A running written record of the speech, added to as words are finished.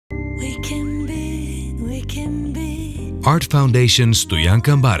Art Foundation Stoyan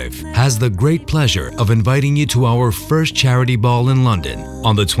Kambarev has the great pleasure of inviting you to our first charity ball in London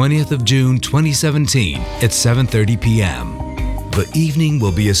on the 20th of June 2017 at 7:30 p.m. The evening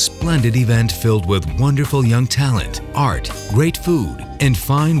will be a splendid event filled with wonderful young talent, art, great food, and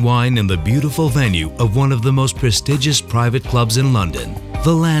fine wine in the beautiful venue of one of the most prestigious private clubs in London,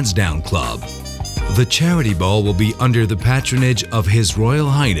 the Lansdowne Club. The charity ball will be under the patronage of His Royal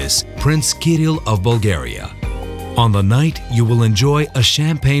Highness Prince Kyril of Bulgaria. On the night, you will enjoy a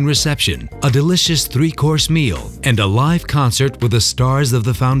champagne reception, a delicious three-course meal, and a live concert with the stars of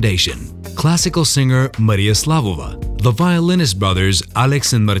the foundation: classical singer Maria Slavova, the violinist brothers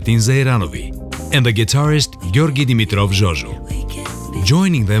Alex and Martin Zayranovi, and the guitarist Georgi Dimitrov-Jojo.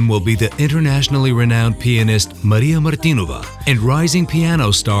 Joining them will be the internationally renowned pianist Maria Martinova and rising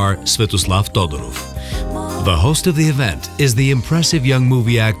piano star Svetoslav Todorov. The host of the event is the impressive young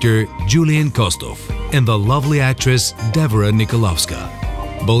movie actor Julian Kostov and the lovely actress Devora Nikolovska.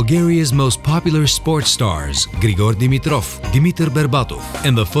 Bulgaria's most popular sports stars Grigor Dimitrov, Dimitar Berbatov,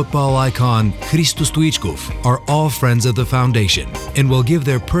 and the football icon Hristo Stoichkov are all friends of the foundation and will give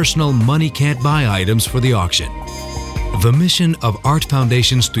their personal money-can't-buy items for the auction. The mission of Art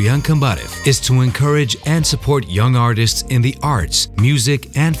Foundation Stoyan Kambarev is to encourage and support young artists in the arts, music,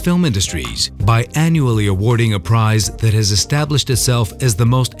 and film industries by annually awarding a prize that has established itself as the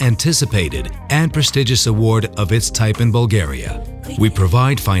most anticipated and prestigious award of its type in Bulgaria. We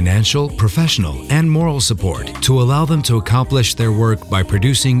provide financial, professional, and moral support to allow them to accomplish their work by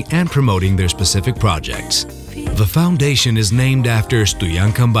producing and promoting their specific projects. The foundation is named after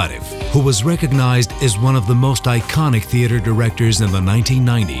Stoyan Kambarev, who was recognized as one of the most iconic theater directors in the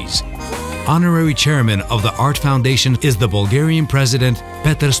 1990s. Honorary chairman of the Art Foundation is the Bulgarian president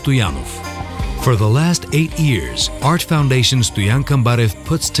Petar Stoyanov. For the last 8 years, Art Foundation Stoyan Kambarev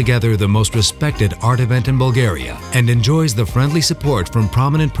puts together the most respected art event in Bulgaria and enjoys the friendly support from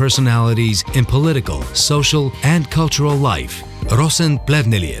prominent personalities in political, social, and cultural life. Rosen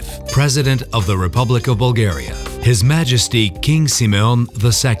Plevneliev, President of the Republic of Bulgaria, His Majesty King Simeon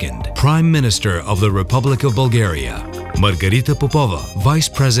II, Prime Minister of the Republic of Bulgaria, Margarita Popova, Vice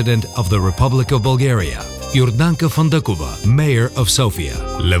President of the Republic of Bulgaria, Yordanka Fondakova, Mayor of Sofia,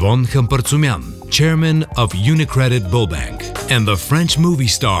 Levon Khampartsumyan, Chairman of Unicredit Bullbank, and the French movie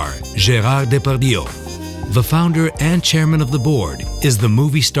star Gérard Depardieu. The founder and chairman of the board is the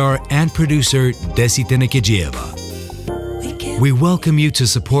movie star and producer Desi Tenekejieva. We welcome you to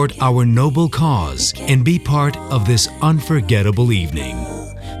support our noble cause and be part of this unforgettable evening.